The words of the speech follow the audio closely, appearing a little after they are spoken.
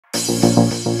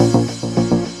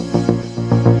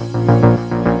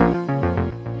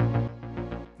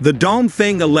The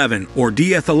Dongfeng-11 or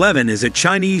DF-11 is a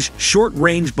Chinese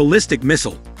short-range ballistic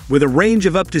missile with a range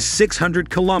of up to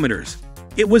 600 kilometers.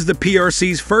 It was the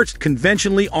PRC's first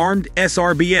conventionally armed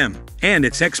SRBM, and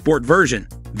its export version,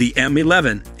 the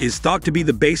M11, is thought to be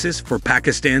the basis for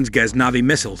Pakistan's Ghaznavi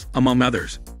missiles, among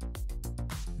others.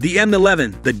 The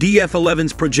M11, the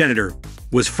DF-11's progenitor,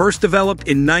 was first developed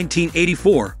in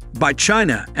 1984 by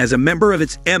China as a member of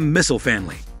its M missile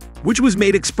family, which was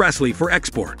made expressly for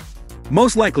export.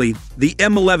 Most likely, the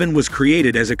M11 was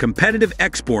created as a competitive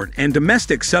export and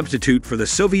domestic substitute for the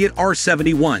Soviet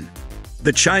R-71.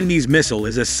 The Chinese missile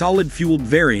is a solid-fueled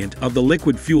variant of the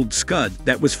liquid-fueled Scud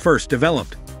that was first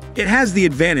developed. It has the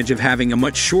advantage of having a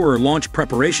much shorter launch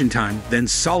preparation time than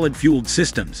solid-fueled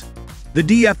systems. The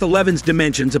DF-11's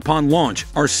dimensions upon launch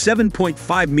are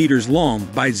 7.5 meters long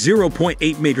by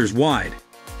 0.8 meters wide,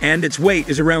 and its weight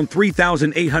is around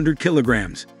 3,800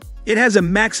 kilograms. It has a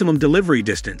maximum delivery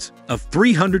distance of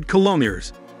 300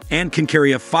 kilometers and can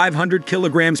carry a 500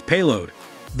 kilograms payload.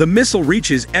 The missile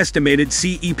reaches estimated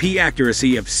CEP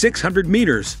accuracy of 600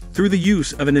 meters through the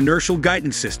use of an inertial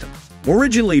guidance system.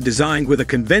 Originally designed with a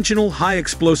conventional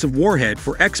high-explosive warhead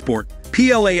for export,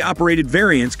 PLA-operated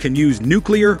variants can use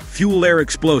nuclear, fuel-air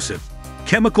explosive,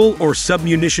 chemical or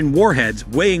submunition warheads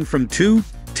weighing from 2,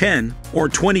 10, or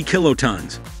 20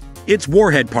 kilotons. Its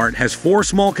warhead part has 4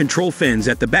 small control fins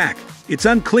at the back. It's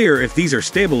unclear if these are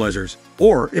stabilizers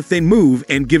or if they move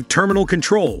and give terminal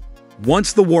control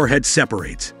once the warhead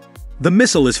separates. The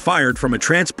missile is fired from a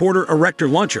transporter erector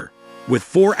launcher with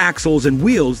 4 axles and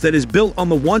wheels that is built on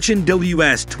the Wanshan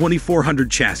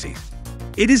WS-2400 chassis.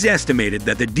 It is estimated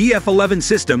that the DF-11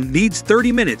 system needs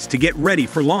 30 minutes to get ready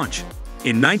for launch.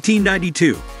 In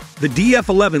 1992, the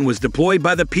DF-11 was deployed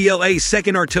by the PLA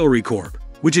Second Artillery Corps,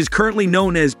 which is currently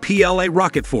known as PLA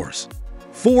Rocket Force.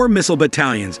 4 missile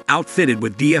battalions outfitted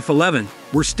with DF-11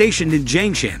 were stationed in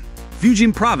Jiangshan,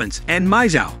 Fujian Province, and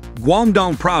Maizhou,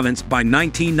 Guangdong Province by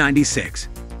 1996.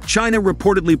 China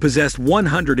reportedly possessed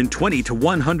 120 to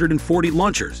 140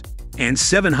 launchers and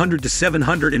 700 to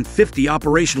 750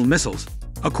 operational missiles,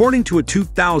 according to a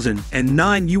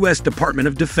 2009 U.S. Department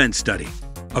of Defense study.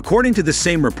 According to the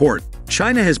same report,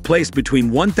 China has placed between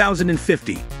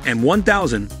 1,050 and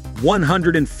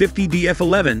 1,150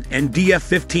 DF-11 and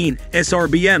DF-15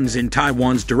 SRBMs in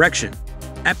Taiwan's direction,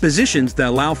 at positions that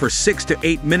allow for 6 to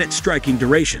 8 minute striking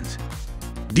durations.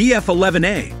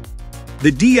 DF-11A.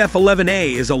 The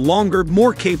DF-11A is a longer,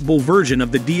 more capable version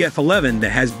of the DF-11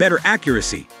 that has better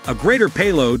accuracy, a greater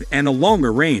payload, and a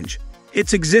longer range.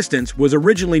 Its existence was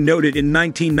originally noted in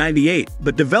 1998,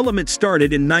 but development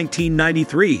started in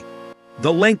 1993.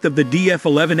 The length of the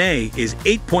DF-11A is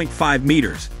 8.5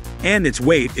 meters, and its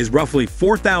weight is roughly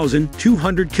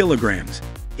 4,200 kilograms.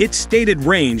 Its stated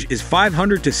range is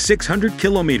 500 to 600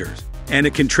 kilometers, and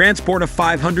it can transport a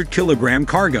 500-kilogram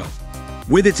cargo.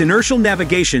 With its inertial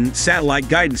navigation satellite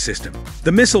guidance system,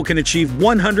 the missile can achieve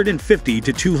 150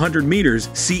 to 200 meters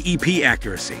CEP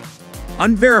accuracy.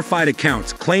 Unverified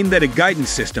accounts claim that a guidance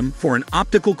system for an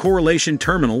optical correlation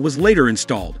terminal was later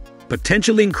installed,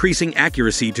 potentially increasing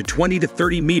accuracy to 20 to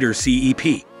 30 meters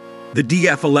CEP. The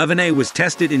DF-11A was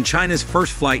tested in China's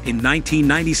first flight in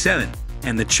 1997,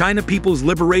 and the China People's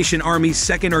Liberation Army's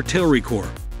Second Artillery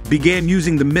Corps began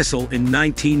using the missile in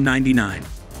 1999.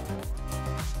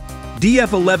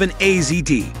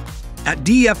 DF-11AZT. At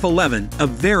DF-11, a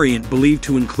variant believed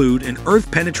to include an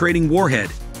Earth-penetrating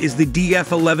warhead is the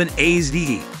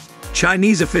DF-11AZT.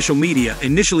 Chinese official media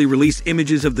initially released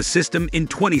images of the system in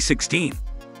 2016,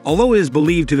 although it is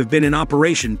believed to have been in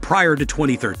operation prior to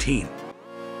 2013.